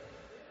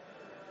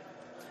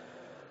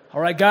All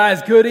right,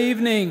 guys, good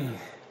evening.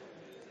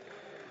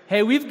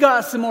 Hey, we've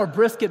got some more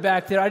brisket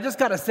back there. I just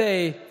got to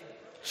say,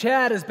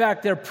 Chad is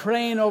back there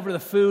praying over the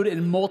food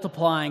and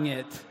multiplying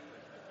it.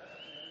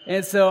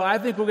 And so I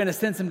think we're going to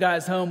send some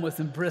guys home with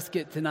some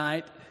brisket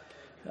tonight.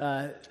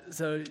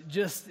 So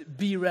just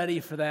be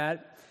ready for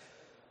that.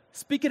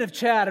 Speaking of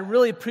Chad, I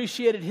really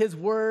appreciated his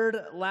word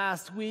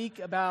last week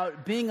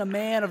about being a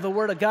man of the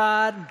Word of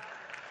God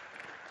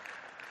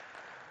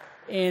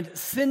and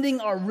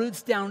sending our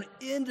roots down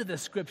into the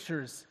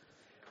Scriptures,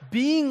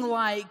 being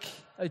like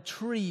a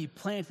tree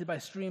planted by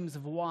streams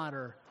of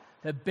water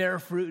that bear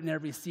fruit in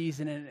every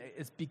season. And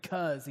it's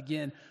because,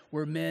 again,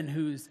 we're men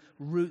whose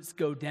roots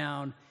go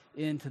down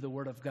into the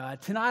Word of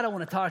God. Tonight I want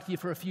to talk to you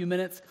for a few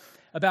minutes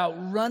about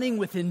running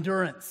with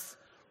endurance,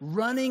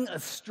 running a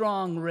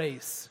strong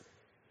race.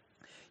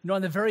 You know,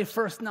 on the very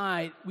first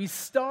night, we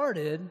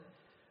started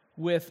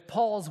with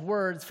Paul's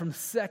words from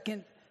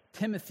 2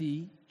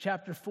 Timothy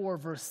chapter 4,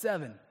 verse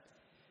 7.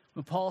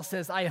 When Paul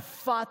says, I have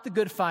fought the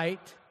good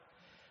fight,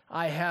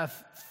 I have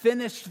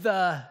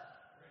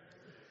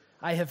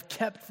I have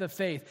kept the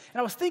faith. And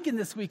I was thinking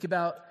this week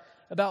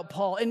about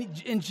Paul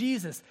and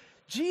Jesus.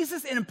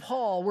 Jesus and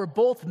Paul were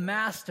both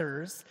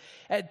masters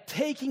at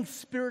taking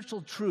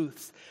spiritual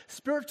truths,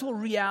 spiritual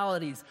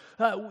realities,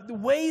 the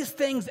ways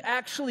things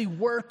actually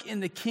work in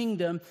the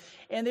kingdom,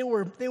 and they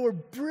were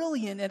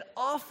brilliant at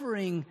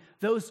offering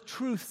those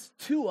truths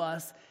to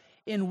us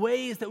in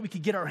ways that we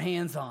could get our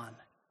hands on.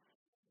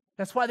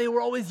 That's why they were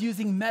always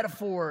using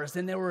metaphors,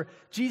 and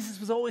Jesus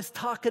was always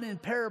talking in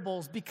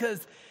parables,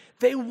 because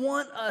they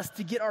want us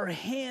to get our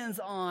hands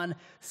on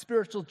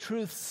spiritual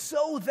truths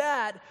so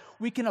that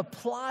we can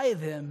apply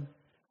them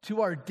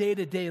to our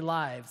day-to-day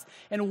lives.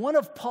 And one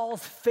of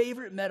Paul's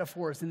favorite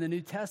metaphors in the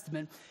New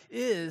Testament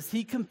is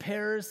he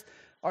compares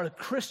our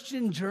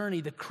Christian journey,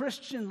 the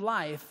Christian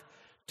life,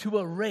 to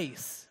a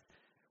race.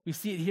 We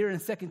see it here in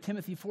 2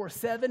 Timothy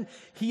 4:7.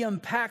 He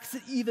unpacks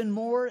it even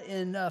more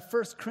in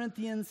 1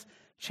 Corinthians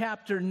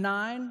chapter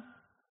 9.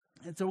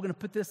 And so we're going to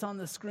put this on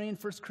the screen,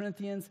 1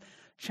 Corinthians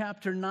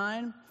chapter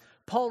 9.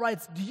 Paul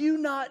writes, do you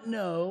not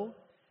know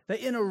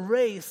that in a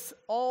race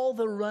all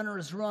the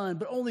runners run,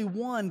 but only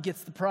one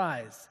gets the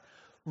prize?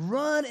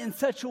 Run in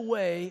such a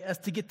way as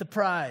to get the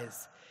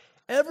prize.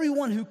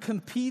 Everyone who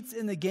competes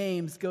in the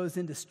games goes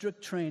into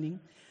strict training.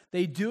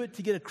 They do it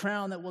to get a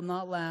crown that will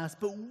not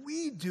last, but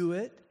we do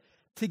it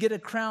to get a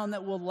crown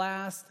that will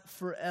last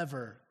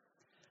forever.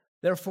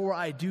 Therefore,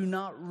 I do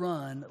not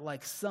run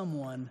like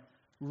someone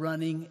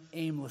running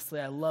aimlessly.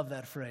 I love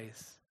that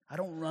phrase. I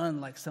don't run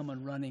like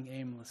someone running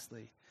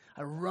aimlessly.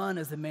 I run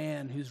as a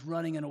man who's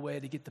running in a way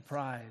to get the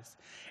prize.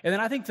 And then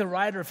I think the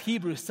writer of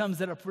Hebrews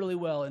sums it up really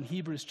well. In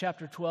Hebrews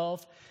chapter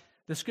 12,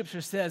 the scripture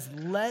says,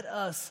 let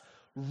us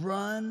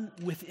run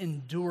with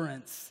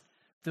endurance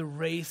the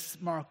race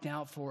marked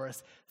out for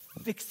us,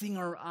 fixing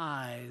our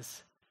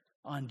eyes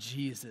on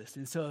Jesus.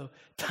 And so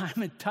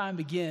time and time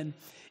again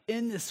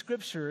in the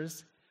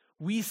scriptures,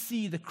 we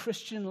see the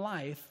Christian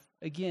life,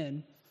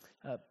 again,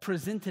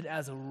 presented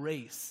as a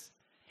race.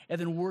 And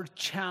then we're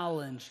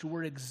challenged,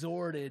 we're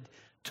exhorted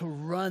to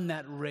run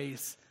that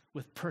race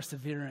with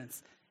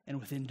perseverance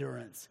and with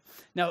endurance.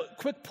 Now,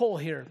 quick poll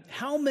here.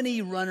 How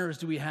many runners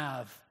do we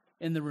have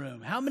in the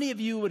room? How many of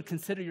you would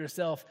consider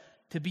yourself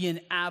to be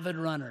an avid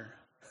runner?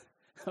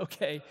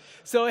 Okay,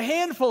 so a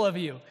handful of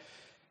you.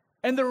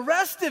 And the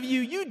rest of you,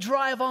 you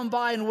drive on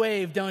by and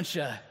wave, don't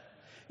you?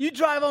 You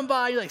drive on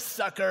by, you're like,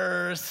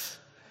 suckers.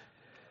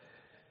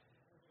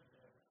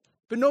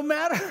 But no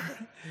matter,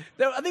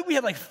 I think we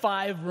have like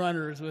 5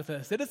 runners with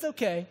us, and it's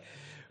okay.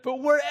 But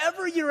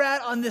wherever you're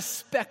at on this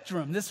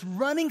spectrum, this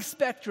running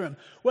spectrum,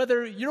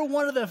 whether you're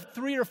one of the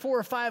 3 or 4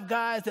 or 5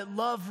 guys that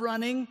love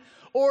running,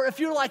 or if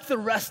you're like the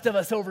rest of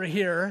us over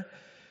here,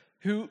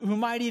 who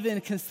might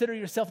even consider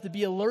yourself to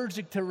be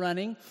allergic to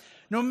running,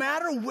 no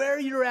matter where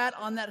you're at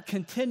on that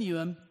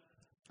continuum,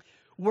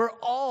 we're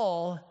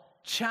all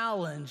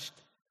challenged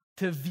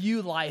to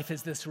view life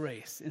as this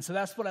race. And so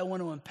that's what I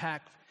want to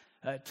unpack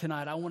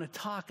tonight. I want to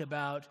talk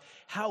about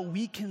how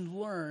we can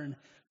learn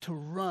to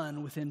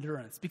run with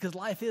endurance, because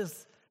life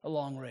is a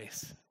long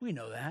race. We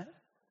know that.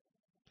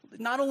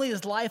 Not only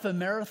is life a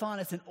marathon,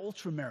 it's an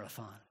ultra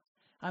marathon.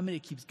 I mean,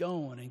 it keeps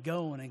going and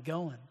going and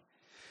going.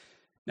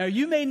 Now,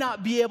 you may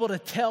not be able to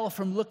tell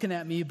from looking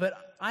at me,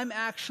 but I'm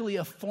actually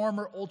a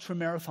former ultra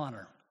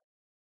marathoner.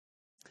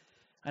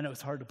 I know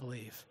it's hard to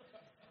believe.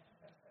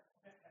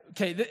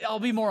 Okay, I'll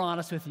be more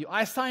honest with you.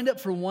 I signed up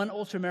for one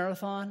ultra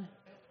marathon,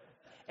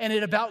 and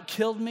it about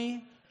killed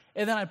me,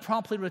 and then I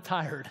promptly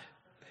retired.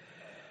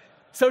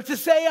 So to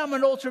say I'm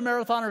an ultra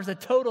marathoner is a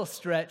total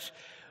stretch,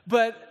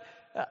 but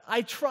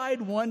I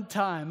tried one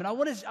time, and I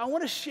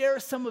want to share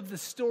some of the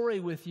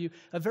story with you,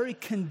 a very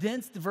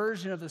condensed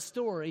version of the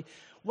story.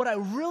 What I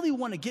really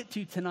want to get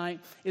to tonight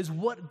is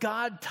what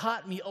God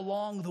taught me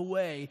along the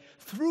way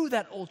through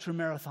that ultra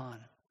marathon,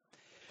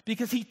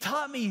 because he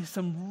taught me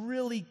some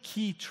really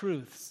key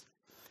truths,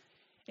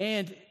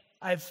 and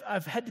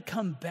I've had to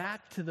come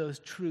back to those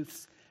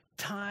truths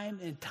time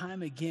and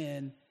time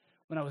again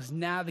when I was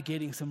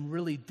navigating some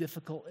really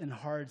difficult and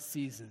hard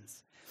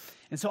seasons.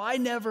 And so I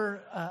never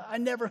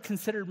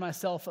considered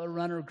myself a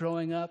runner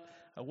growing up.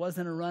 I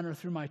wasn't a runner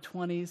through my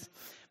 20s.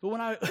 But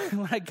when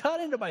I got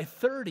into my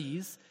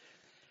 30s,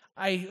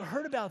 I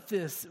heard about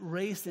this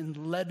race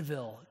in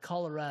Leadville,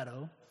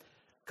 Colorado.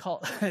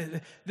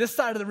 This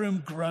side of the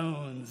room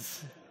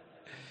groans.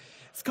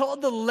 It's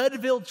called the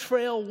Leadville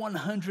Trail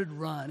 100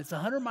 Run. It's a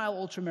 100-mile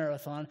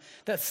ultramarathon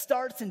that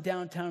starts in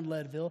downtown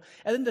Leadville,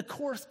 and then the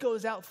course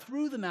goes out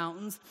through the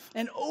mountains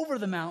and over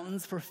the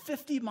mountains for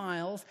 50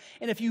 miles,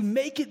 and if you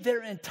make it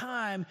there in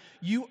time,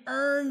 you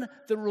earn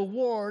the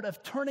reward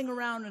of turning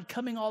around and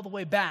coming all the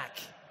way back.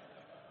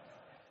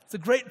 It's a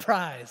great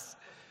prize.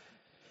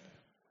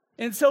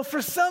 And so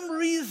for some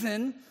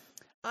reason,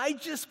 I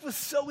just was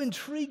so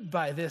intrigued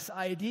by this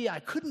idea, I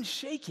couldn't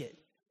shake it.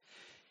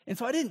 And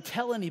so I didn't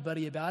tell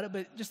anybody about it,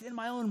 but just in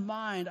my own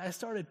mind, I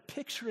started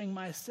picturing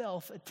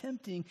myself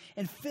attempting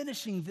and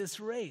finishing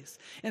this race.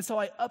 And so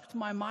I upped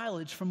my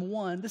mileage from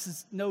one. This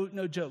is no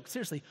joke.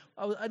 Seriously,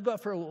 I'd go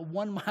out for a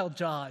 1-mile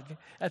jog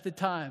at the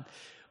time.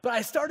 But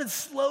I started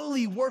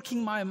slowly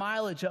working my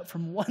mileage up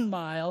from 1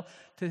 mile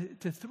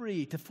to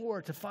 3, to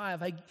 4, to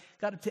 5. I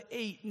got up to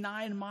 8,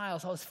 9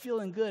 miles. I was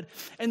feeling good.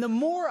 And the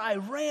more I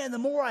ran, the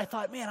more I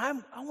thought, man,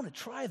 I want to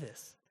try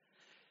this.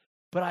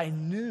 But I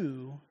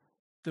knew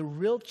the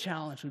real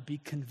challenge would be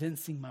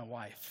convincing my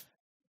wife.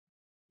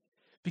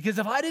 Because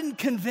if I didn't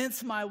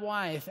convince my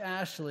wife,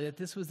 Ashley, that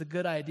this was a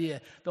good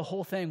idea, the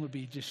whole thing would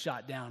be just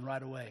shot down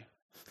right away.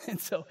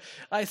 And so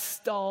I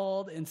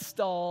stalled and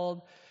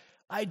stalled.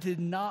 I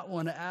did not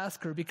want to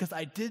ask her because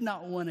I did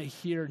not want to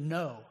hear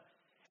no.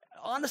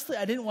 Honestly,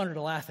 I didn't want her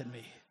to laugh at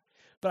me.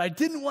 But I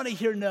didn't want to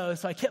hear no,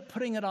 so I kept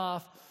putting it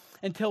off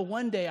until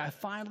one day I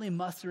finally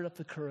mustered up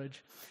the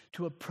courage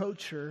to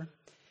approach her.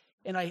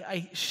 And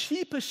I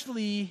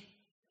sheepishly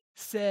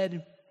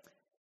said,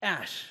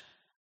 Ash,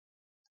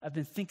 I've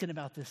been thinking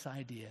about this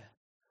idea.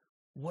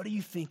 What do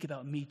you think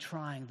about me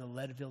trying the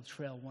Leadville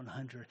Trail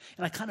 100?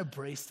 And I kind of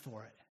braced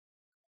for it.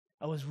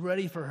 I was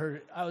ready for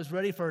her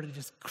to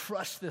just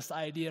crush this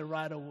idea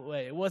right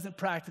away. It wasn't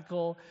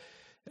practical.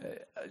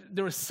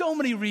 There were so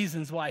many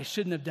reasons why I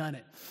shouldn't have done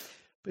it.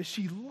 But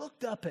she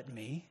looked up at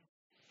me,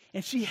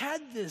 and she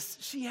had this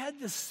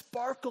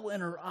sparkle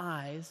in her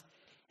eyes,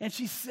 and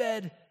she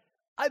said,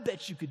 I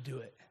bet you could do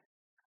it.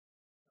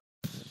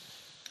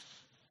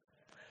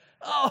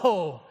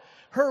 Oh,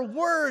 her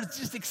words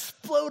just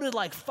exploded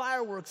like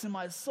fireworks in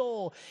my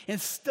soul and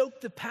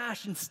stoked the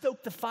passion,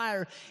 stoked the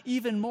fire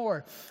even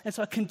more. And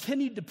so I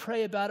continued to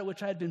pray about it,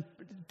 which I had been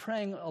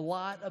praying a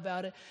lot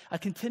about it. I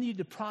continued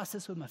to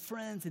process with my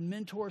friends and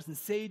mentors and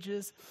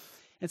sages.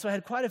 And so I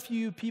had quite a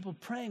few people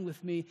praying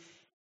with me.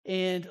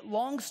 And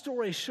long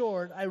story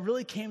short, I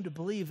really came to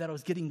believe that I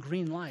was getting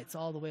green lights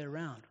all the way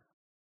around.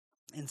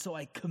 And so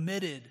I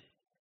committed.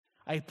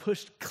 I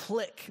pushed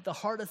click, the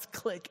hardest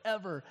click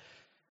ever.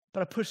 But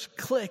I pushed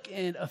click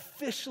and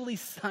officially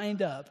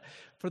signed up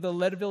for the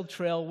Leadville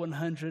Trail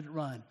 100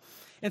 Run.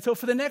 And so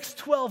for the next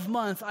 12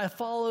 months, I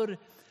followed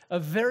a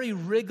very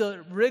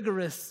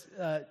rigorous,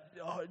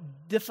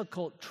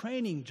 difficult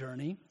training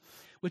journey,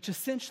 which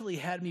essentially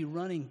had me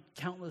running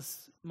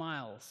countless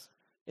miles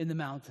in the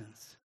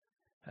mountains.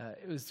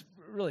 It was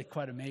really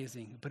quite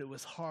amazing, but it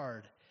was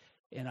hard,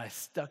 and I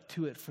stuck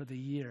to it for the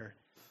year.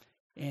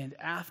 And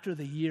after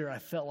the year, I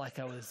felt like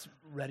I was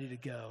ready to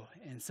go.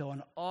 And so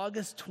on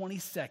August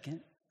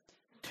 22nd,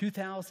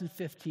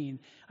 2015,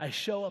 I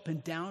show up in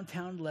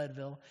downtown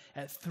Leadville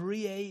at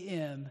 3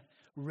 a.m.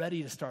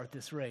 ready to start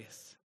this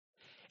race.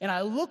 And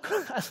I look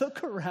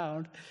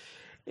around,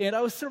 and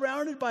I was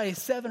surrounded by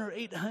 700 or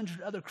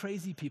 800 other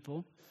crazy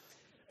people.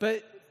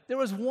 But there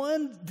was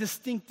one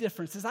distinct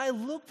difference. As I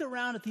looked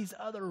around at these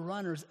other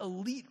runners,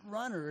 elite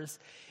runners,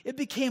 it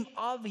became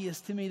obvious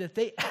to me that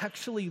they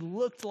actually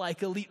looked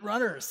like elite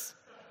runners.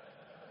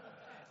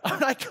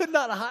 I could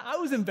not hide. I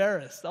was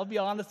embarrassed, I'll be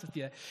honest with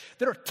you.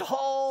 They're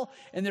tall,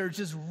 and they're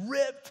just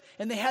ripped,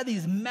 and they had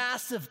these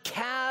massive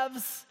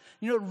calves,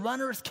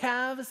 runner's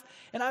calves.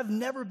 And I've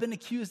never been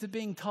accused of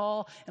being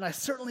tall, and I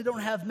certainly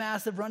don't have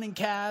massive running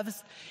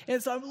calves.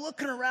 And so I'm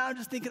looking around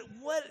just thinking,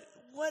 what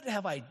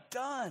have I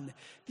done?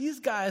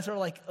 These guys are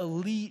like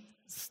elite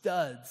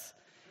studs.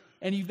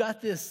 And you've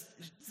got this,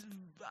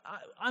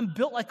 I'm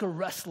built like a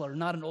wrestler,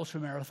 not an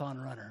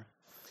ultramarathon runner.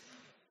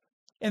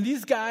 And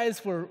these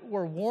guys were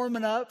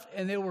warming up,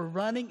 and they were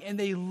running, and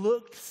they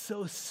looked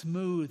so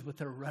smooth with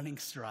their running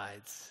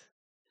strides.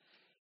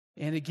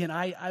 And again,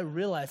 I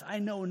realized I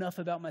know enough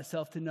about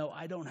myself to know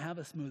I don't have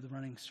a smooth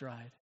running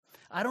stride.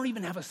 I don't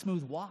even have a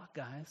smooth walk,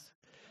 guys.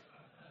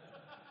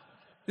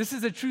 This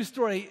is a true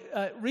story.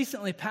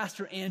 Recently,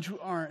 Pastor Andrew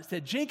Arndt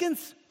said,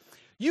 Jenkins,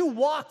 you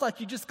walk like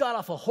you just got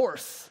off a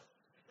horse.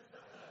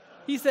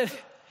 He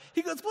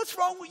goes, what's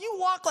wrong with you?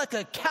 Walk like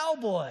a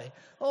cowboy,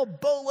 all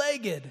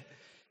bow-legged.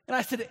 And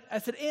I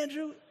said,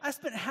 Andrew, I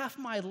spent half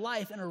my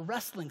life in a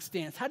wrestling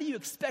stance. How do you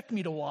expect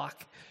me to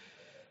walk?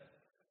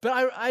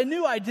 But I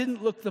knew I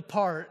didn't look the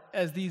part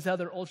as these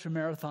other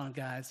ultramarathon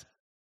guys.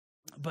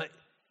 But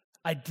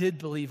I did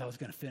believe I was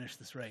going to finish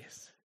this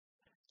race.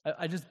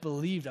 I just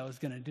believed I was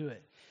going to do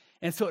it.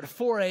 And so at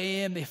 4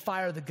 a.m., they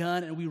fire the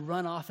gun, and we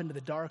run off into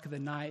the dark of the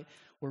night.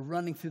 We're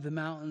running through the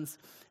mountains.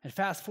 And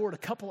fast forward a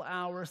couple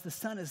hours, the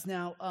sun is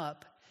now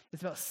up.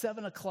 It's about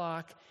 7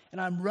 o'clock,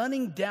 and I'm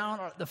running down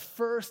the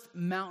first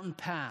mountain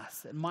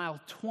pass at mile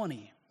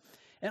 20.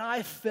 And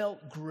I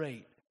felt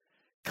great.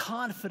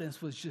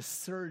 Confidence was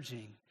just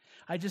surging.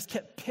 I just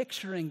kept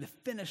picturing the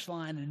finish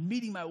line and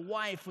meeting my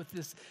wife with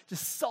this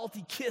just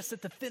salty kiss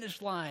at the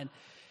finish line.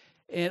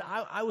 And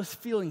I was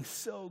feeling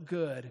so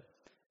good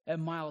at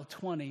mile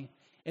 20.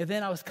 And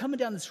then I was coming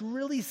down this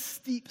really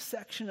steep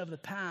section of the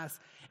pass,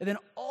 and then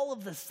all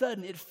of a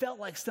sudden, it felt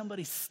like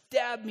somebody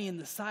stabbed me in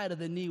the side of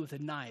the knee with a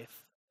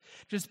knife.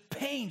 Just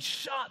pain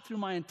shot through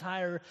my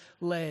entire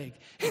leg.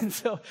 And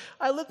so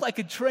I looked like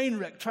a train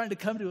wreck trying to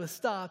come to a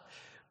stop,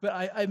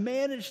 but I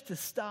managed to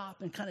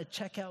stop and kind of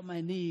check out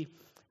my knee.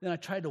 Then I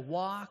tried to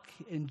walk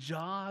and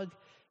jog,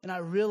 and I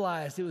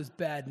realized it was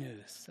bad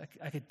news.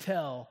 I could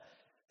tell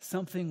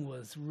something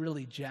was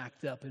really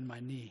jacked up in my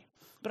knee.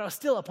 But I was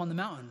still up on the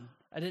mountain.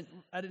 I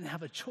didn't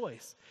have a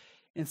choice.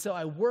 And so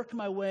I worked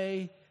my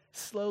way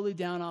slowly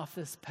down off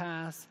this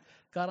pass,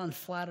 got on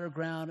flatter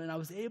ground, and I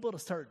was able to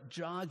start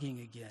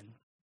jogging again.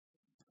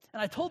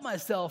 And I told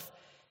myself,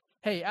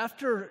 hey,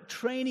 after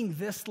training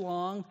this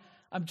long,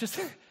 I'm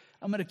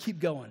going to keep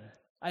going.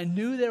 I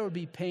knew there would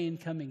be pain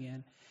coming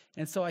in,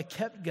 and so I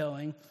kept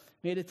going,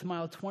 made it to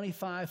mile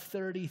 25,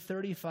 30,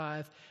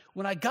 35.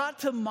 When I got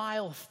to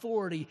mile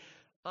 40,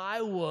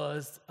 I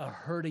was a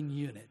hurting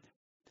unit.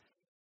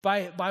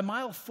 By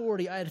mile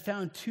 40, I had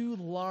found 2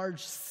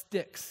 large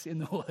sticks in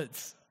the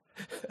woods.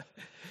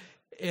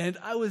 And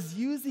I was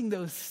using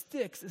those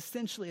sticks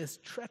essentially as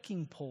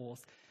trekking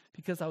poles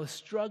because I was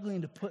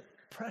struggling to put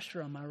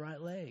pressure on my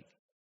right leg.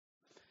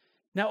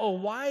 Now, a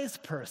wise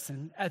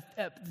person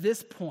at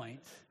this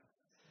point,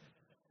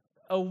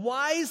 a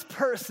wise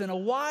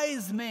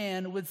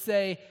man would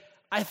say,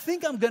 I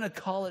think I'm going to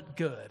call it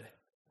good.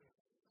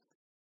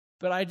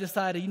 But I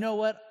decided, you know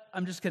what?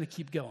 I'm just going to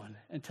keep going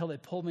until they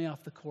pulled me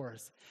off the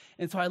course.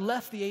 And so I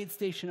left the aid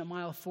station at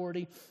mile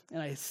 40,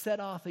 and I set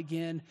off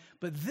again.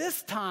 But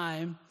this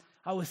time,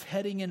 I was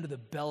heading into the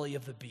belly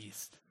of the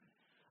beast.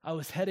 I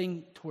was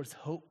heading towards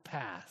Hope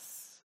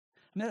Pass.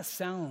 I mean,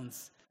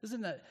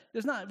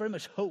 there's not very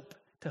much hope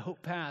to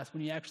Hope Pass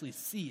when you actually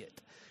see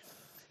it.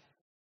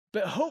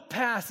 But Hope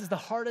Pass is the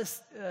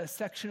hardest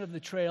section of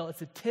the trail.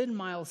 It's a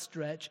 10-mile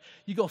stretch.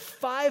 You go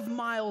 5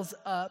 miles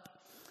up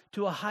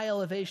to a high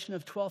elevation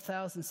of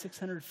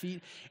 12,600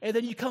 feet, and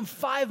then you come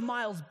 5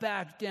 miles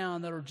back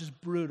down that are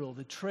just brutal.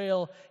 The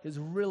trail is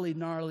really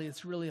gnarly.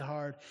 It's really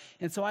hard.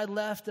 And so I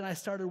left, and I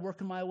started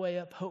working my way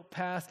up Hope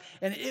Pass,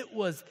 and it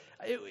was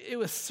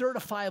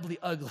certifiably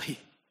ugly.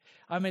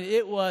 I mean,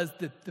 it was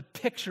the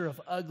picture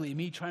of ugly,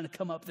 me trying to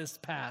come up this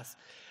pass.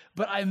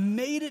 But I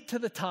made it to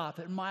the top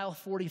at mile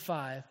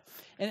 45,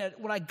 and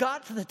when I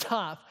got to the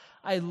top,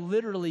 I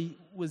literally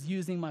was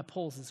using my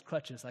poles as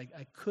crutches.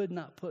 I could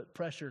not put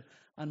pressure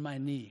on my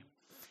knee.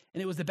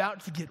 And it was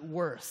about to get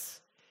worse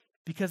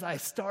because I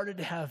started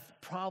to have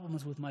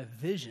problems with my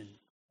vision.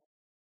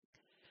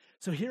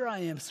 So here I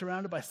am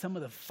surrounded by some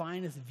of the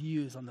finest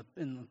views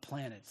in the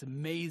planet. It's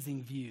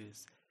amazing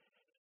views.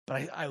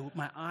 But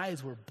my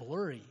eyes were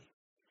blurry.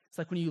 It's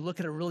like when you look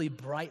at a really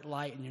bright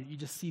light and you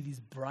just see these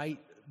bright,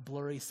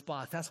 blurry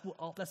spots.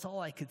 That's all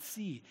I could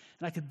see.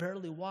 And I could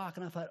barely walk.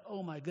 And I thought,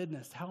 oh my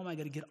goodness, how am I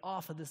going to get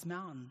off of this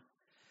mountain?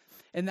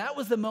 And that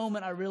was the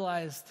moment I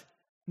realized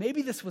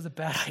maybe this was a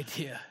bad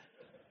idea.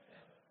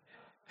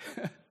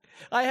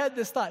 I had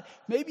this thought,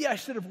 maybe I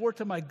should have worked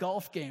on my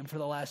golf game for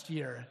the last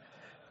year.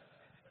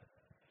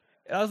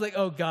 And I was like,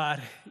 oh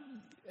God,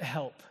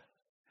 help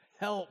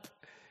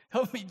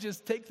me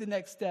just take the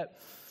next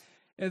step.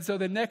 And so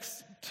the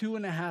next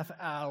 2.5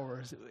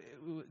 hours, it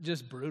was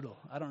just brutal.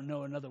 I don't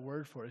know another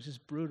word for it. It's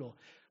just brutal.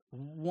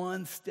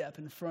 One step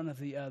in front of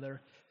the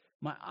other.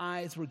 My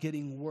eyes were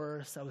getting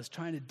worse. I was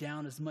trying to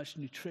down as much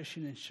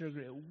nutrition and sugar.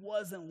 It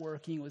wasn't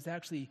working. It was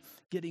actually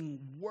getting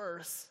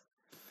worse.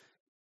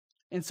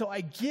 And so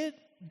I get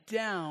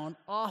down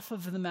off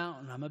of the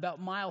mountain. I'm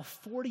about mile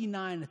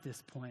 49 at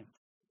this point,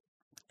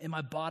 and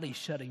my body's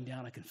shutting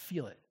down. I can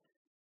feel it.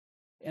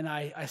 And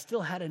I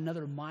still had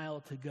another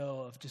mile to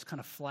go of just kind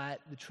of flat.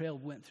 The trail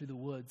went through the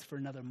woods for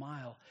another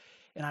mile.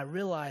 And I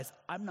realized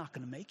I'm not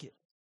going to make it.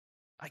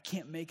 I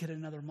can't make it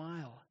another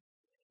mile.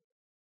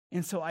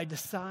 And so I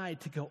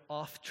decide to go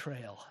off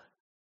trail.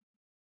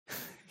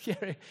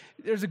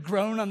 There's a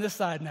groan on this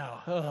side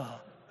now. Ugh.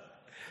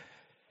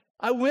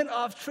 I went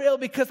off trail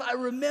because I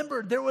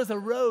remembered there was a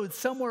road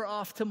somewhere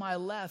off to my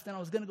left, and I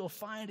was going to go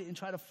find it and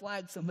try to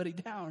flag somebody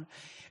down.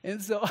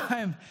 And so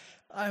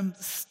I'm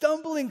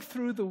stumbling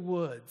through the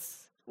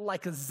woods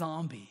like a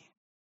zombie.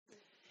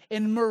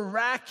 And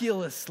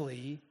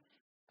miraculously,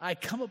 I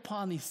come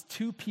upon these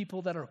 2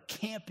 people that are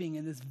camping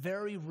in this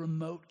very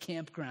remote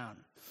campground.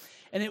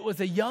 And it was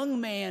a young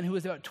man who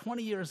was about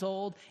 20 years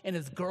old and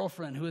his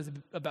girlfriend who was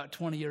about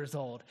 20 years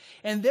old.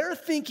 And they're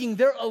thinking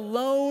they're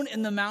alone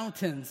in the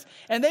mountains.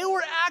 And they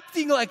were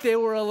acting like they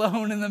were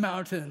alone in the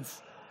mountains.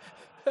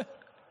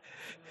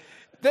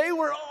 They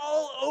were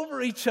all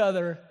over each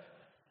other.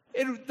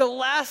 And the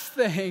last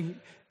thing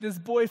this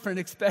boyfriend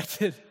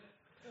expected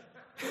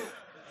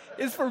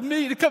is for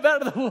me to come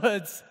out of the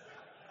woods.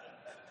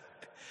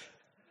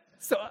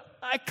 So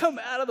I come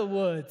out of the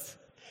woods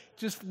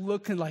just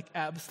looking like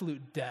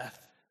absolute death.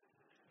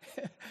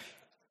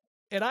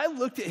 And I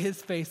looked at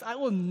his face. I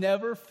will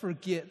never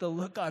forget the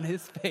look on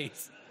his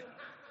face.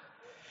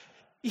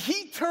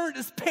 He turned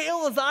as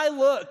pale as I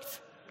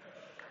looked.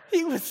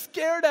 He was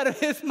scared out of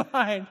his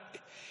mind.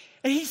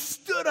 And he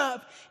stood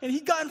up and he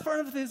got in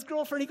front of his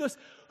girlfriend. He goes,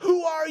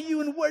 "Who are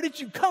you and where did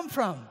you come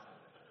from?" And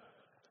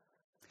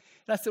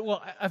I said,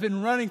 "Well, I've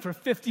been running for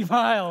 50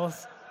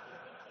 miles.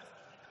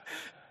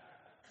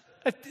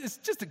 It's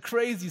just a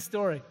crazy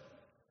story."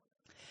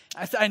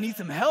 I said, "I need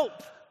some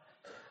help.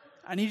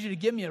 I need you to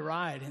give me a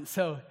ride." And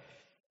so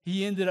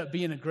he ended up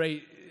being a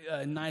great,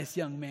 nice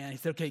young man. He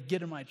said, "Okay,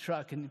 get in my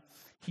truck." And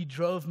he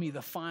drove me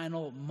the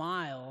final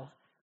mile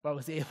where I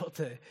was able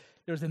to,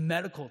 there was a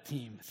medical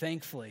team,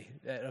 thankfully,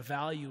 that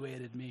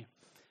evaluated me.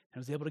 I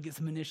was able to get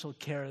some initial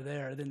care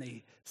there. Then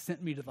they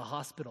sent me to the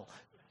hospital.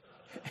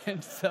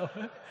 And so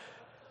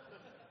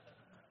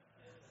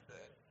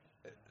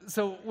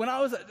when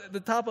I was at the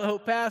top of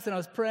Hope Pass and I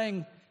was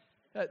praying,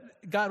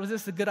 "God, was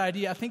this a good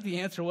idea?" I think the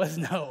answer was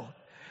no.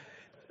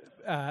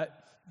 But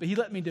he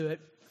let me do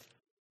it,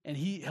 and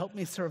he helped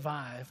me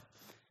survive.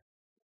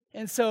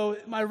 And so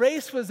my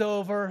race was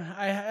over.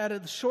 I had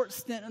a short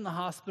stint in the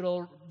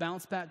hospital,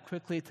 bounced back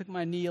quickly. It took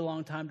my knee a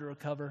long time to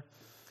recover.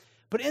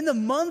 But in the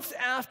months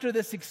after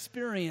this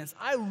experience,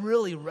 I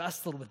really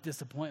wrestled with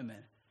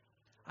disappointment.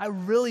 I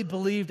really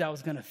believed I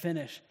was going to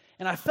finish,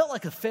 and I felt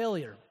like a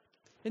failure.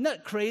 Isn't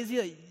that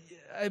crazy?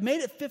 I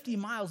made it 50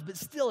 miles, but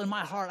still in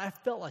my heart, I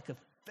felt like a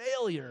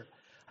failure.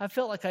 I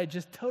felt like I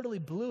just totally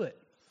blew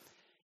it.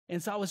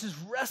 And so I was just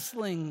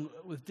wrestling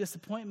with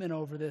disappointment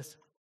over this.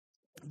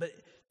 But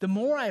the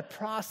more I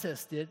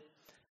processed it,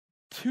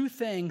 two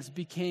things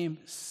became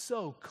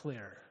so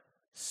clear,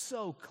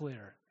 so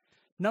clear.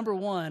 Number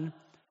one,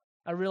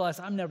 I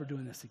realized I'm never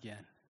doing this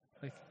again.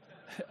 Like,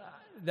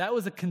 that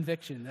was a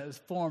conviction that was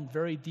formed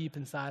very deep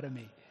inside of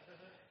me.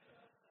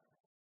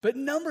 But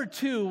number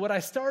two, what I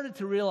started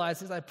to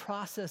realize is I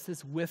processed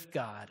this with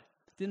God.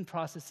 Didn't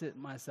process it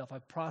myself. I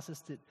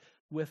processed it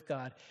with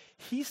God.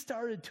 He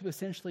started to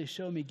essentially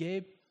show me,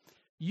 "Gabe,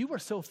 you were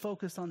so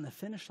focused on the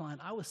finish line.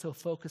 I was so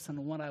focused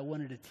on what I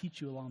wanted to teach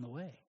you along the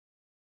way."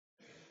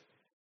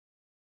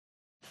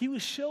 He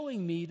was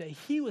showing me that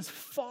he was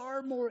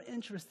far more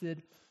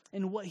interested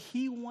in what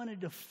he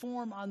wanted to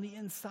form on the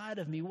inside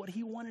of me, what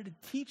he wanted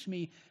to teach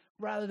me,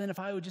 rather than if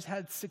I would just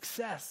had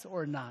success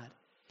or not.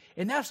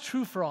 And that's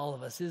true for all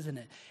of us, isn't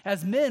it?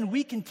 As men,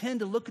 we can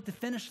tend to look at the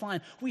finish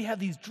line. We have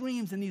these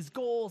dreams and these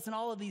goals and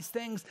all of these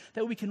things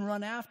that we can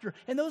run after.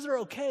 And those are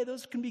okay.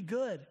 Those can be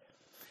good.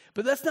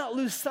 But let's not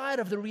lose sight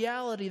of the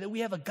reality that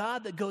we have a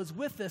God that goes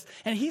with us.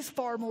 And he's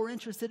far more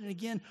interested in,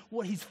 again,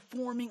 what he's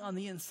forming on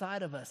the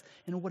inside of us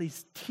and what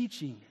he's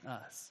teaching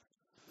us.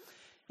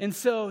 And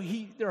so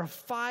there are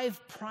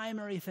 5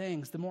 primary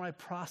things. The more I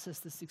process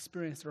this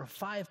experience, there are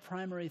 5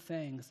 primary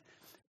things,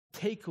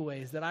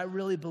 takeaways that I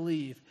really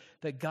believe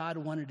that God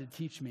wanted to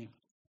teach me.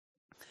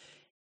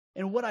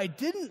 And what I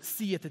didn't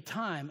see at the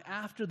time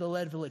after the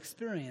Leadville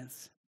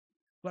experience,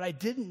 what I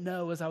didn't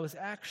know is I was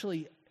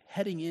actually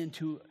heading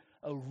into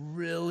a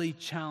really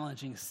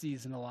challenging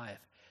season of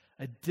life,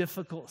 a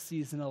difficult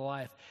season of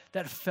life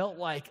that felt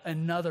like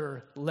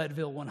another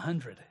Leadville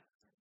 100,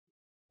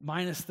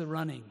 minus the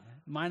running,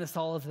 minus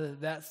all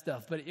of that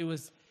stuff. But it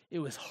was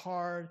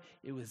hard,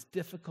 it was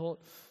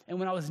difficult. And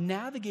when I was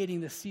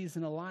navigating this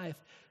season of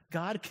life,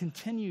 God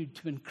continued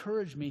to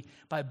encourage me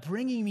by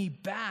bringing me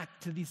back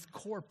to these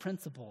core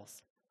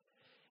principles.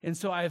 And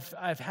so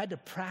I've had to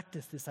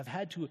practice this. I've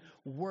had to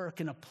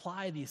work and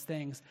apply these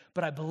things,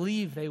 but I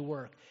believe they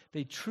work.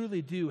 They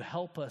truly do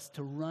help us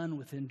to run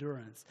with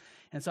endurance.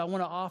 And so I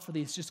want to offer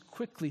these just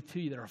quickly to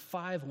you. There are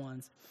 5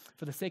 ones.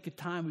 For the sake of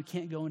time, we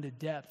can't go into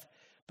depth.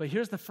 But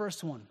here's the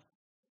first one,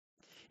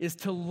 is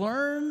to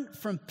learn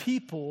from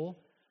people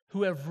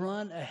who have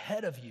run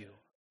ahead of you.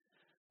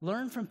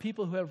 Learn from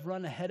people who have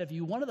run ahead of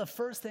you. One of the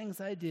first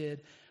things I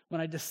did when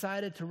I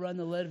decided to run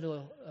the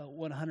Leadville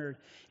 100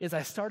 is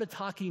I started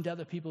talking to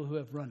other people who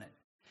have run it.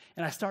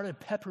 And I started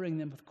peppering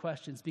them with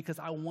questions because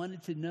I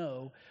wanted to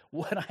know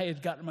what I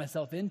had gotten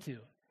myself into.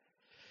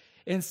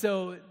 And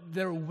so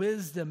their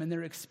wisdom and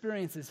their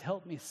experiences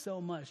helped me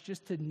so much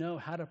just to know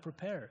how to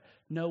prepare,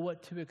 know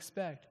what to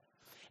expect.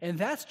 And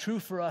that's true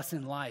for us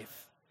in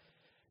life.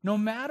 No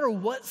matter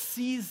what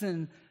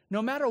season,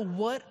 no matter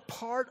what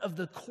part of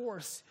the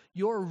course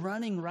you're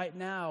running right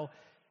now,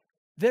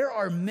 there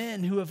are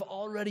men who have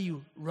already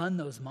run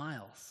those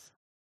miles.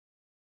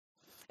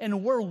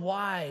 And we're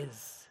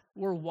wise,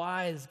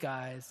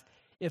 guys,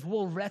 if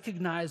we'll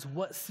recognize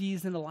what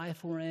season of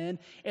life we're in,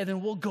 and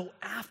then we'll go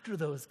after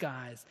those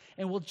guys,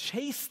 and we'll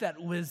chase that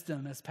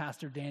wisdom, as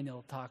Pastor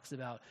Daniel talks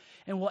about,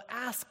 and we'll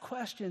ask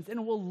questions,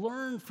 and we'll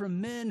learn from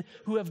men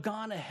who have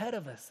gone ahead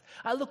of us.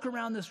 I look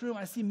around this room,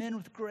 I see men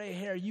with gray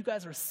hair. You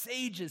guys are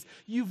sages.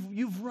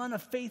 You've run a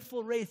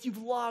faithful race.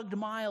 You've logged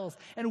miles,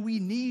 and we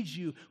need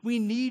you. We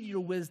need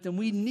your wisdom.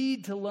 We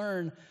need to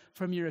learn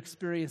from your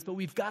experience, but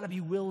we've got to be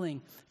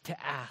willing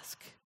to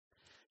ask.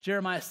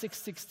 Jeremiah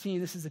 6:16,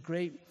 this is a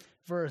great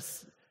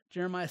verse.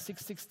 Jeremiah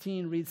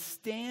 6:16 reads,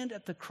 "Stand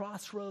at the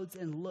crossroads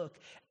and look.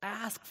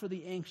 Ask for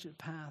the ancient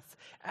paths.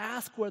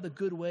 Ask where the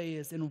good way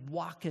is and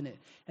walk in it,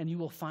 and you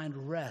will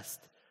find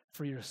rest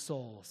for your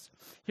souls."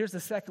 Here's the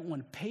second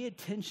one. Pay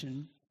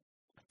attention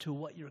to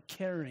what you're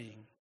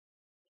carrying.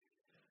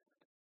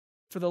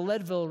 For the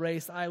Leadville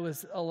race, I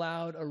was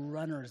allowed a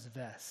runner's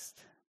vest.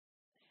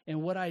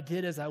 And what I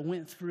did is I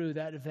went through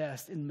that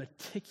vest in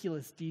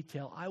meticulous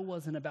detail. I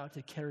wasn't about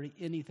to carry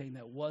anything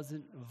that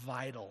wasn't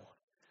vital.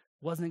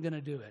 Wasn't going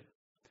to do it.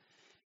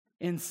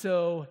 And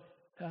so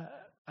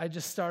I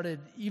just started,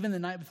 even the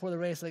night before the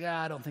race, like,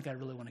 I don't think I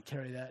really want to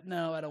carry that.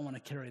 No, I don't want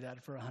to carry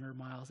that for 100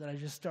 miles. And I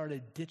just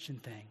started ditching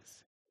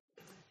things.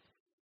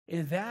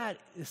 And that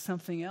is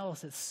something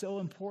else that's so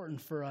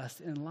important for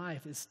us in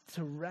life, is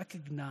to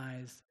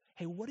recognize,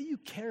 hey, what are you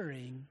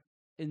carrying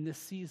in this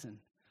season?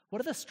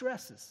 What are the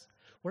stresses?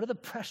 What are the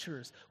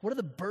pressures? What are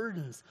the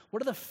burdens?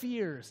 What are the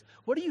fears?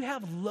 What do you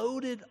have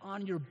loaded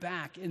on your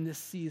back in this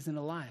season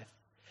of life?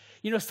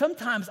 You know,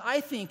 sometimes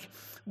I think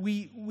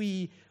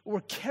we're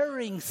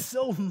carrying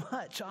so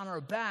much on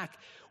our back,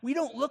 we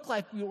don't look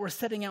like we're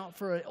setting out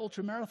for an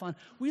ultra marathon.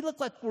 We look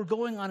like we're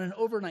going on an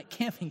overnight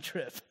camping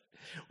trip,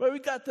 where we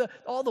got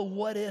all the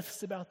what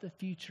ifs about the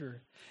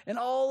future and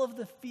all of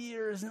the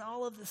fears and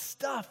all of the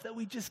stuff that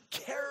we just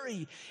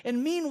carry.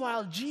 And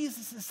meanwhile,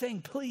 Jesus is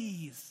saying,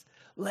 please,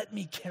 let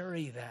me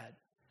carry that.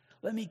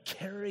 Let me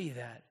carry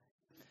that.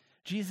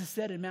 Jesus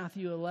said in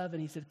Matthew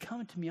 11, he said,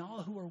 "Come to me,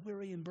 all who are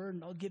weary and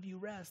burdened, I'll give you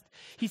rest."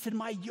 He said,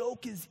 "My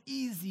yoke is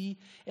easy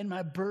and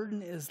my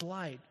burden is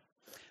light."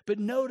 But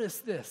notice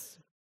this.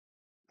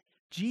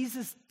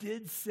 Jesus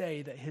did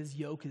say that his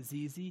yoke is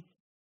easy,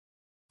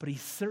 but he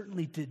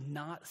certainly did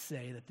not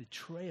say that the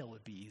trail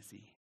would be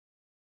easy.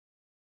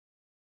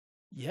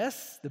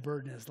 Yes, the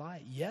burden is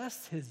light.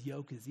 Yes, his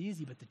yoke is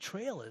easy, but the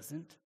trail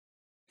isn't.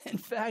 In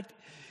fact,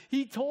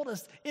 he told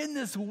us, in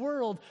this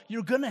world,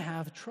 you're going to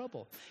have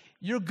trouble.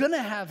 You're going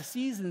to have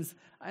seasons,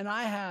 and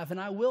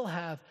I will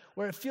have,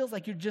 where it feels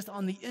like you're just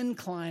on the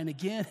incline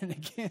again and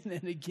again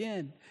and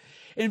again.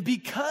 And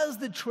because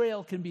the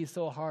trail can be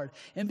so hard,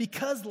 and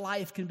because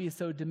life can be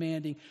so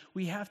demanding,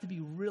 we have to be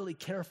really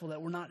careful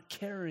that we're not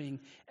carrying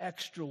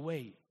extra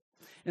weight.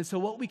 And so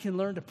what we can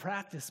learn to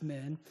practice,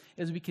 men,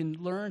 is we can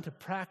learn to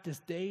practice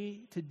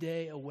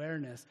day-to-day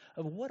awareness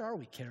of what are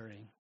we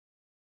carrying.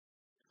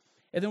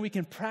 And then we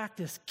can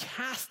practice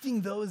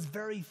casting those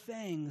very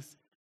things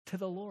to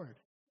the Lord.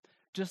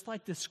 Just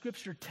like the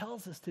scripture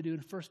tells us to do in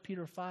 1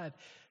 Peter 5.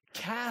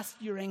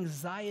 Cast your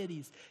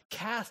anxieties,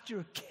 cast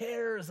your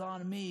cares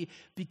on me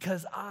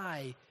because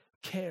I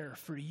care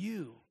for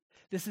you.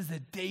 This is a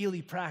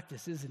daily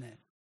practice, isn't it?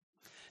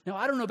 Now,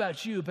 I don't know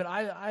about you, but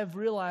I've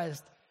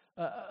realized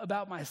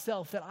about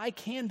myself that I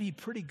can be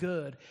pretty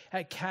good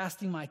at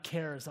casting my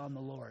cares on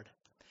the Lord.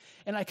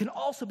 And I can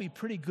also be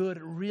pretty good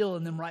at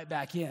reeling them right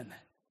back in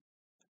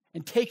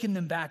and taking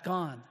them back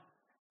on.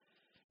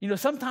 You know,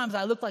 sometimes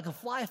I look like a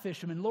fly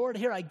fisherman. Lord,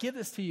 here, I give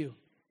this to you,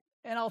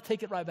 and I'll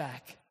take it right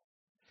back.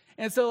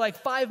 And so like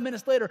 5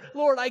 minutes later,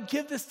 Lord, I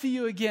give this to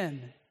you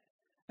again,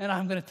 and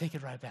I'm going to take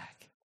it right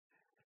back.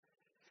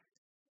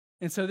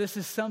 And so this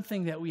is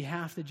something that we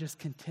have to just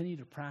continue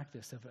to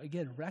practice of,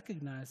 again,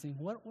 recognizing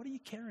what are you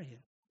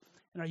carrying?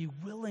 And are you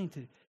willing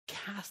to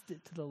cast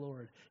it to the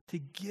Lord, to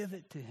give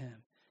it to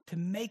him, to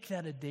make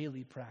that a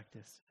daily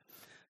practice?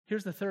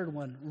 Here's the third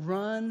one.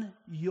 Run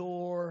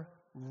your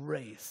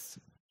race.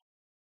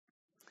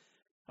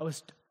 I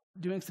was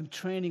doing some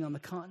training on the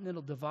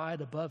Continental Divide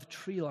above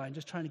tree line,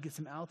 just trying to get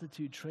some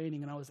altitude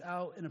training, and I was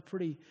out in a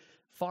pretty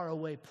far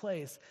away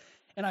place,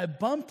 and I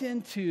bumped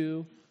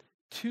into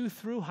two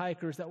through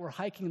hikers that were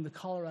hiking the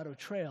Colorado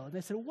Trail, and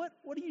they said, what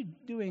are you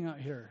doing out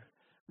here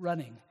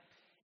running?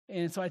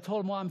 And so I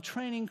told them, well, I'm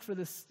training for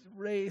this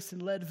race in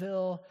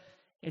Leadville,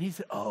 and he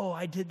said, oh,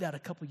 I did that a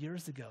couple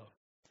years ago.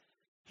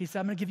 He said,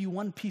 I'm going to give you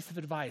one piece of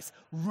advice.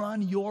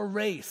 Run your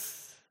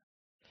race.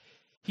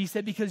 He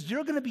said, because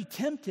you're going to be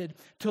tempted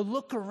to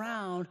look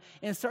around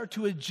and start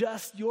to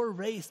adjust your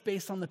race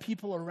based on the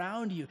people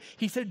around you.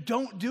 He said,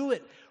 don't do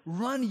it.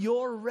 Run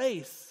your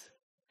race.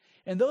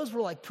 And those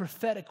were like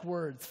prophetic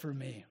words for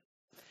me,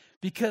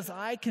 because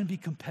I can be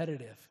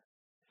competitive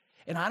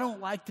and I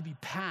don't like to be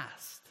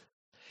passed.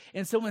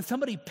 And so when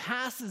somebody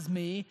passes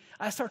me,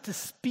 I start to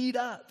speed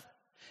up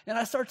and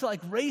I start to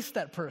like race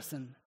that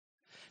person.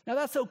 Now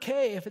that's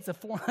okay if it's a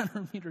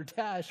 400-meter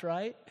dash,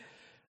 right?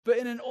 But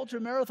in an ultra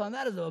marathon,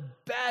 that is a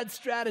bad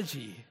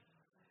strategy.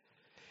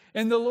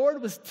 And the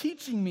Lord was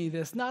teaching me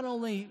this, not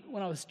only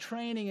when I was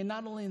training and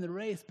not only in the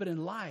race, but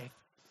in life.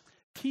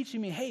 Teaching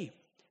me, hey,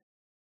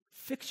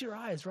 Fix your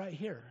eyes right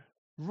here.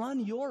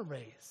 Run your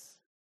race.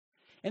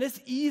 And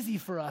it's easy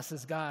for us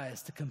as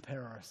guys to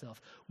compare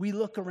ourselves. We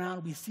look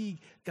around, we see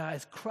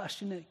guys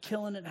crushing it,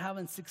 killing it,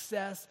 having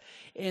success,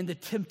 and the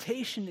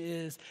temptation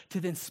is to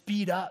then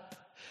speed up.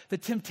 The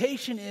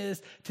temptation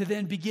is to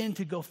then begin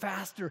to go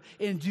faster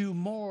and do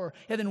more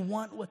and then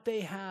want what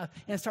they have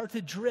and start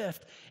to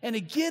drift. And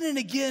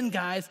again,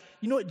 guys,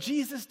 you know what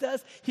Jesus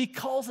does? He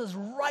calls us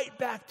right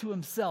back to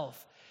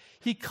himself.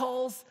 He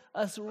calls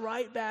us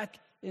right back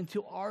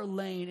into our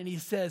lane and he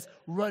says,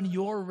 run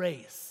your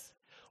race.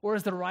 Or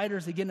as the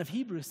writers again of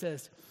Hebrews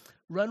says,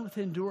 run with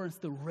endurance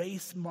the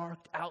race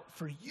marked out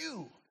for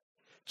you.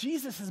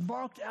 Jesus has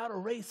marked out a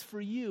race for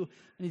you,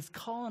 and he's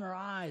calling our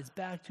eyes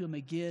back to him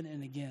again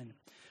and again.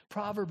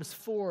 Proverbs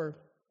 4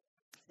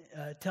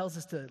 tells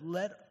us to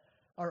let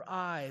our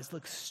eyes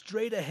look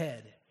straight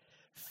ahead.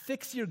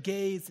 Fix your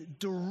gaze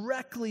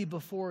directly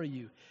before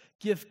you.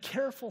 Give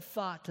careful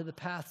thought to the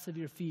paths of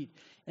your feet,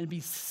 and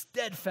be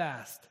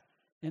steadfast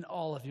in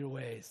all of your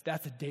ways.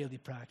 That's a daily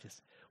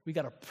practice. We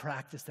got to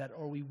practice that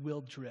or we will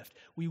drift.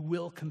 We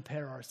will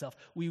compare ourselves.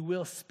 We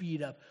will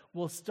speed up.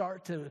 We'll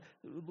start to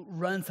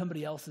run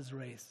somebody else's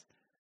race.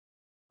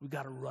 We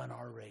got to run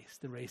our race,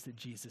 the race that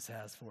Jesus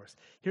has for us.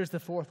 Here's the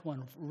fourth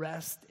one,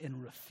 rest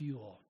and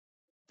refuel.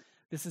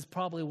 This is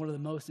probably one of the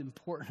most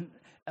important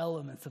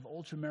elements of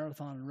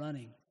ultramarathon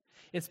running.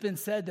 It's been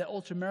said that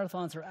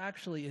ultramarathons are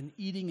actually an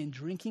eating and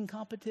drinking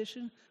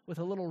competition with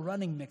a little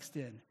running mixed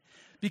in.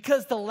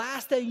 Because the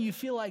last thing you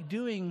feel like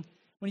doing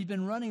when you've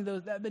been running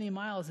that many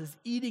miles is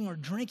eating or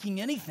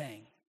drinking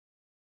anything.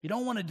 You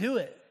don't want to do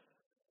it.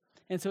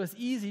 And so it's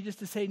easy just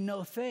to say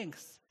no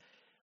thanks.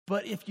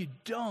 But if you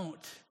don't,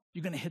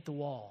 you're going to hit the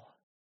wall.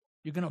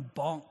 You're going to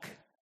bonk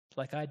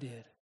like I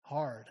did,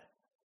 hard.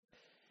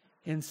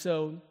 And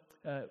so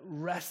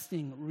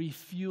resting,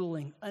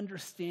 refueling,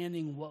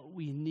 understanding what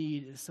we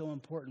need is so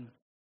important.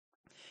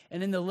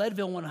 And in the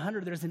Leadville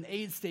 100, there's an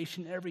aid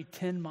station every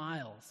 10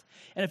 miles.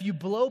 And if you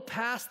blow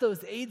past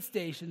those aid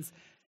stations,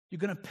 you're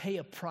going to pay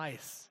a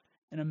price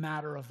in a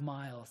matter of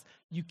miles.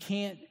 You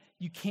can't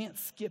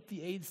skip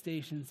the aid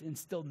stations and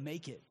still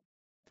make it.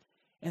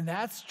 And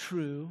that's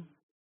true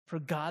for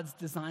God's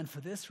design for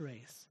this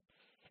race.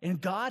 And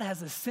God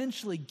has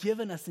essentially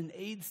given us an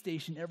aid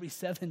station every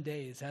 7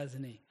 days,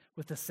 hasn't he?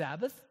 With the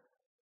Sabbath.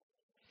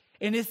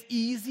 And it's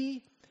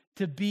easy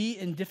to be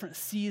in different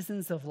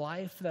seasons of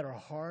life that are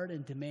hard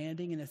and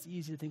demanding. And it's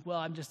easy to think, well,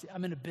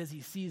 I'm in a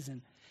busy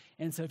season.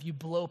 And so if you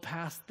blow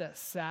past that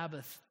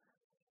Sabbath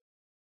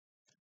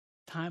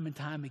time and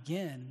time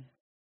again,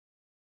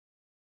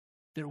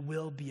 there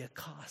will be a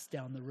cost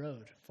down the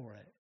road for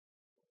it.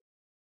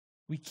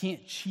 We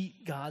can't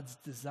cheat God's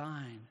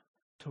design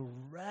to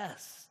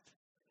rest,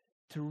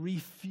 to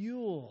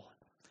refuel,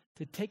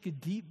 to take a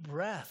deep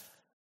breath,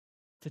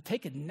 to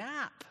take a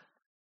nap.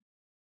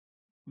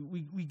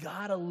 We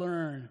gotta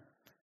learn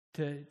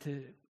to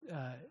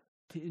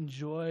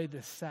enjoy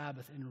the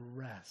Sabbath and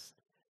rest.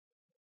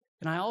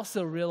 And I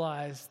also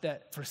realize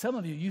that for some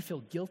of you, you feel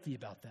guilty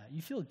about that.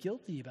 You feel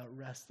guilty about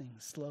resting,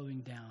 slowing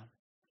down.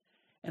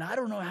 And I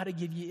don't know how to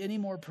give you any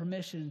more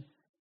permission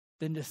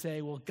than to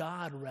say, well,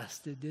 God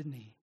rested, didn't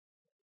he?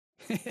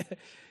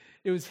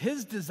 It was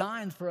his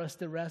design for us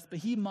to rest, but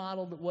he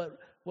modeled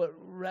what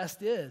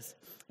rest is.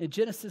 In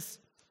Genesis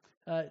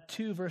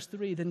 2, verse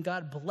 3, then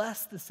God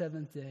blessed the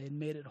seventh day and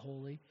made it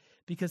holy,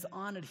 because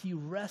on it he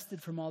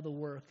rested from all the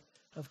work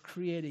of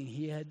creating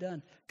he had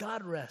done.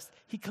 God rests.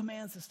 He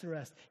commands us to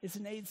rest. It's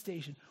an aid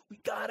station. We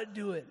got to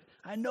do it.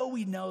 I know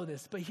we know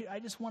this, but here I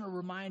just want to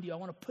remind you, I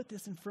want to put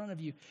this in front of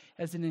you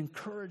as an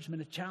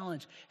encouragement, a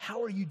challenge.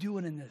 How are you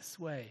doing in this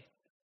way?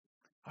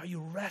 Are you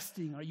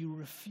resting? Are you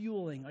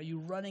refueling? Are you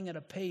running at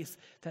a pace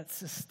that's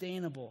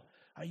sustainable?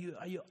 Are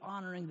you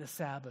honoring the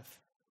Sabbath?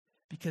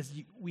 Because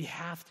we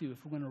have to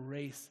if we're going to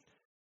race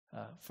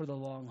for the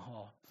long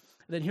haul.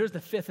 And then here's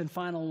the fifth and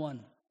final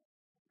one.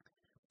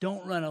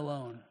 Don't run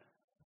alone.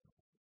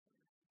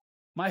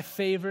 My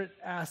favorite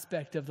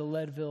aspect of the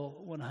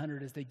Leadville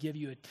 100 is they give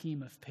you a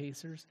team of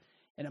pacers,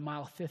 and at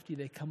mile 50,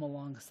 they come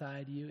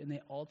alongside you, and they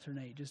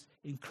alternate, just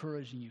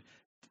encouraging you,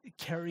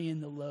 carrying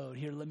the load.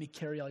 Here, let me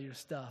carry all your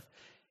stuff.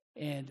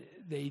 And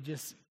they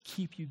just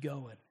keep you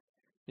going.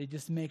 They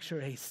just make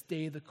sure, hey,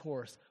 stay the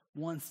course,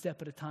 one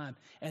step at a time.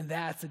 And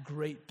that's a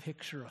great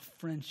picture of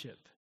friendship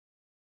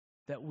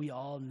that we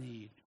all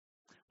need.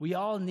 We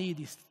all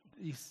need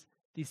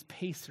these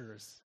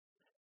pacers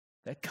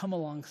that come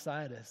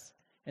alongside us,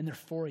 and they're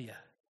for you.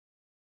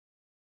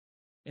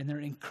 And they're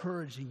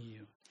encouraging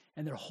you.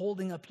 And they're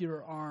holding up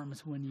your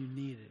arms when you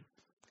need it.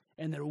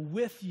 And they're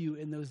with you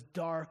in those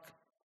dark,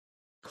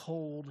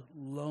 cold,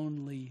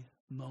 lonely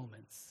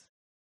moments.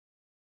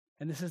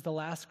 And this is the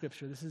last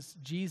scripture. This is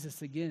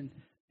Jesus again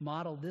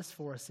modeled this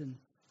for us in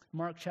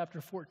Mark chapter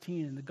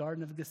 14 in the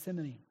Garden of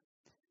Gethsemane.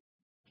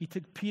 He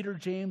took Peter,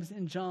 James,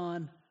 and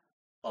John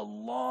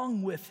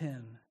along with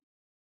him,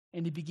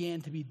 and he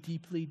began to be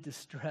deeply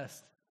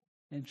distressed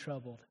and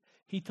troubled.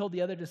 He told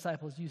the other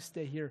disciples, you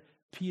stay here.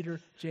 Peter,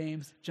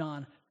 James,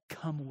 John,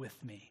 come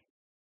with me.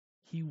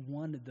 He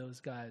wanted those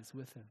guys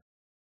with him.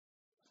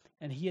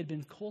 And he had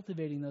been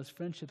cultivating those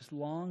friendships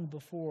long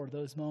before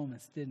those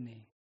moments, didn't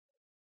he?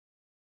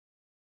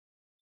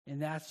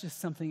 And that's just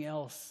something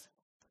else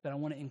that I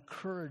want to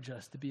encourage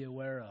us to be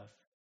aware of.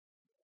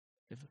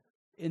 If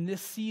in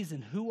this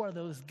season, who are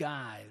those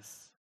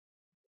guys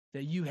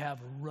that you have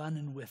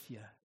running with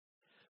you?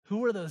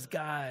 Who are those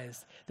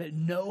guys that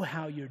know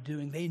how you're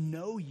doing? They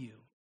know you.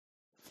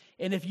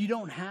 And if you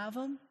don't have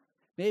them,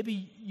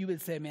 maybe you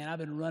would say, man, I've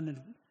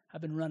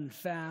been running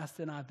fast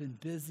and I've been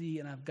busy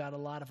and I've got a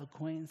lot of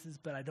acquaintances,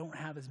 but I don't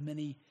have as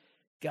many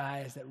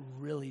guys that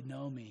really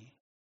know me.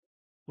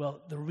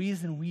 Well, the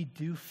reason we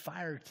do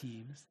fire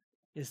teams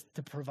is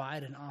to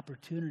provide an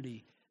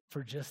opportunity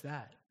for just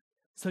that.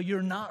 So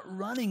you're not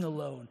running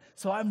alone.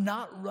 So I'm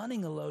not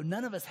running alone.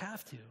 None of us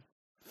have to.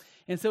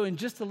 And so in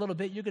just a little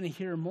bit, you're going to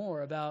hear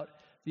more about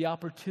the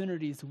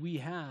opportunities we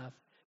have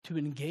to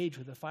engage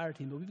with the fire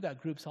team. But we've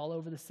got groups all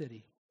over the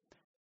city.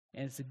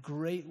 And it's a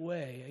great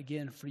way,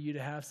 again, for you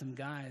to have some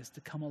guys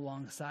to come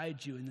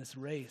alongside you in this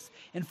race.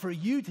 And for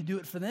you to do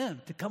it for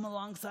them, to come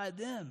alongside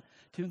them,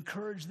 to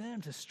encourage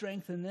them, to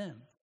strengthen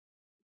them.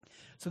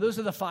 So those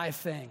are the 5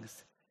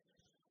 things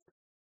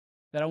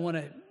that I want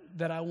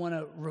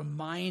to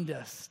remind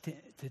us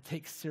to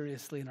take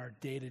seriously in our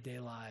day-to-day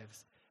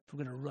lives if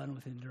we're going to run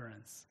with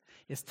endurance.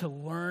 Is to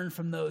learn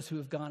from those who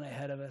have gone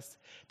ahead of us,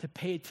 to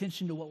pay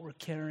attention to what we're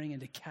carrying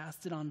and to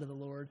cast it onto the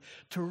Lord,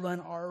 to run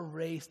our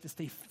race, to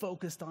stay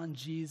focused on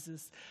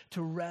Jesus,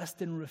 to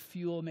rest and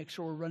refuel, make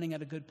sure we're running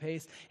at a good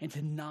pace, and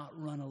to not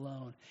run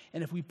alone.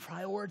 And if we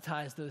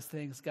prioritize those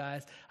things,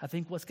 guys, I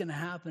think what's going to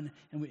happen,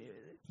 and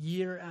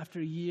year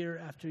after year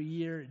after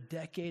year,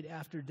 decade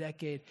after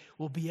decade,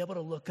 we'll be able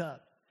to look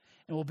up.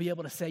 And we'll be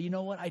able to say, you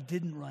know what? I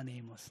didn't run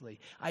aimlessly.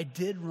 I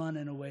did run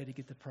in a way to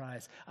get the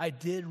prize. I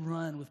did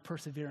run with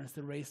perseverance,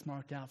 the race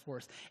marked out for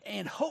us.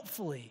 And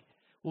hopefully,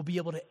 we'll be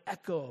able to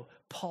echo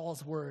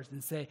Paul's words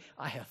and say,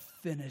 I have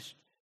finished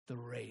the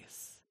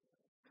race.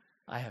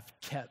 I have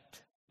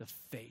kept the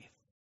faith.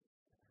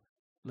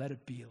 Let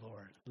it be,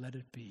 Lord. Let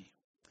it be.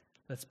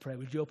 Let's pray.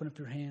 Would you open up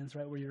your hands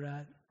right where you're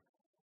at?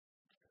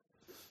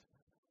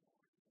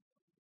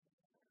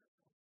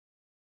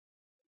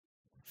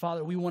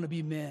 Father, we want to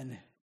be men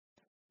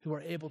who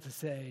are able to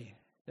say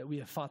that we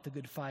have fought the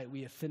good fight,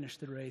 we have finished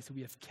the race, we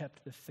have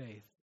kept the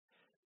faith.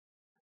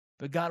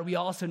 But God, we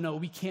also know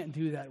we can't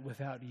do that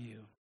without you.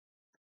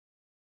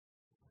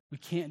 We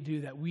can't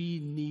do that. We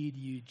need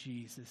you,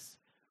 Jesus.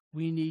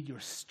 We need your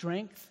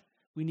strength.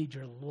 We need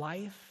your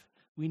life.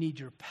 We need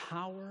your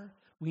power.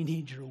 We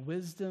need your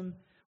wisdom.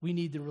 We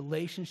need the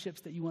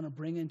relationships that you want to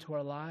bring into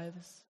our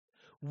lives.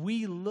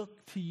 We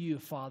look to you,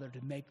 Father,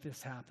 to make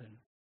this happen.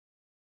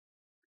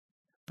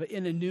 But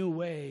in a new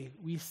way,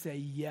 we say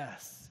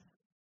yes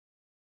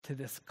to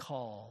this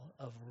call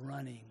of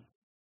running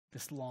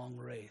this long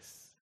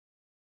race.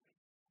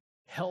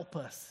 Help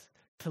us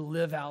to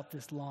live out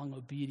this long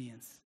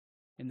obedience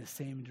in the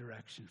same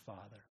direction,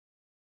 Father.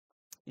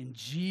 In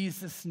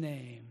Jesus'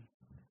 name,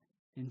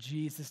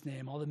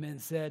 all the men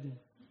said,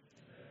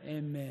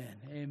 amen,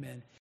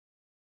 amen.